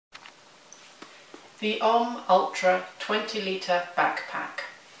The OMM Ultra 20-litre backpack.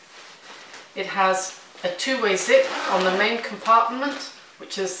 It has a two-way zip on the main compartment,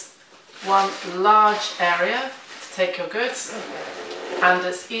 which is one large area to take your goods, and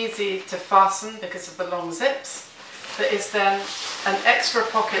it's easy to fasten because of the long zips. There is then an extra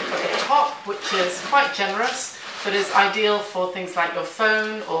pocket at the top, which is quite generous, but is ideal for things like your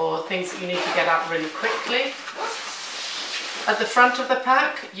phone or things that you need to get out really quickly. At the front of the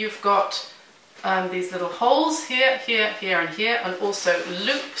pack, you've got these little holes here, here, here and here, and also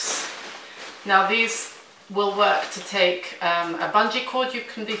loops. Now these will work to take a bungee cord you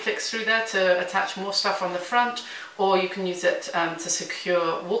can be fixed through there to attach more stuff on the front, or you can use it to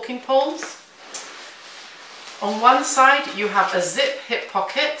secure walking poles. On one side you have a zip hip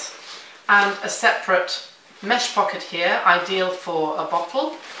pocket and a separate mesh pocket here, ideal for a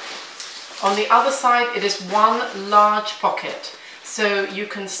bottle. On the other side it is one large pocket, so you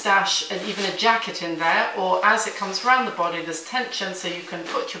can stash even a jacket in there, or as it comes around the body there's tension, so you can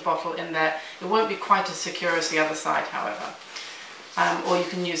put your bottle in there. It won't be quite as secure as the other side, however. Or you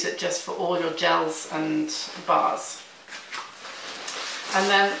can use it just for all your gels and bars. And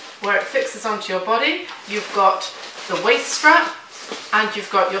then where it fixes onto your body, you've got the waist strap and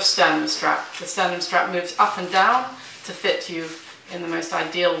you've got your sternum strap. The sternum strap moves up and down to fit you in the most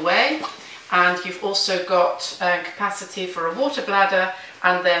ideal way. And you've also got capacity for a water bladder,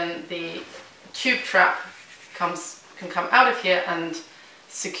 and then the tube trap can come out of here and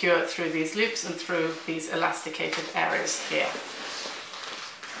secure through these loops and through these elasticated areas here.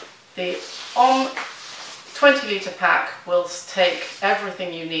 The OMM 20-litre pack will take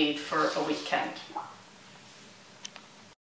everything you need for a weekend.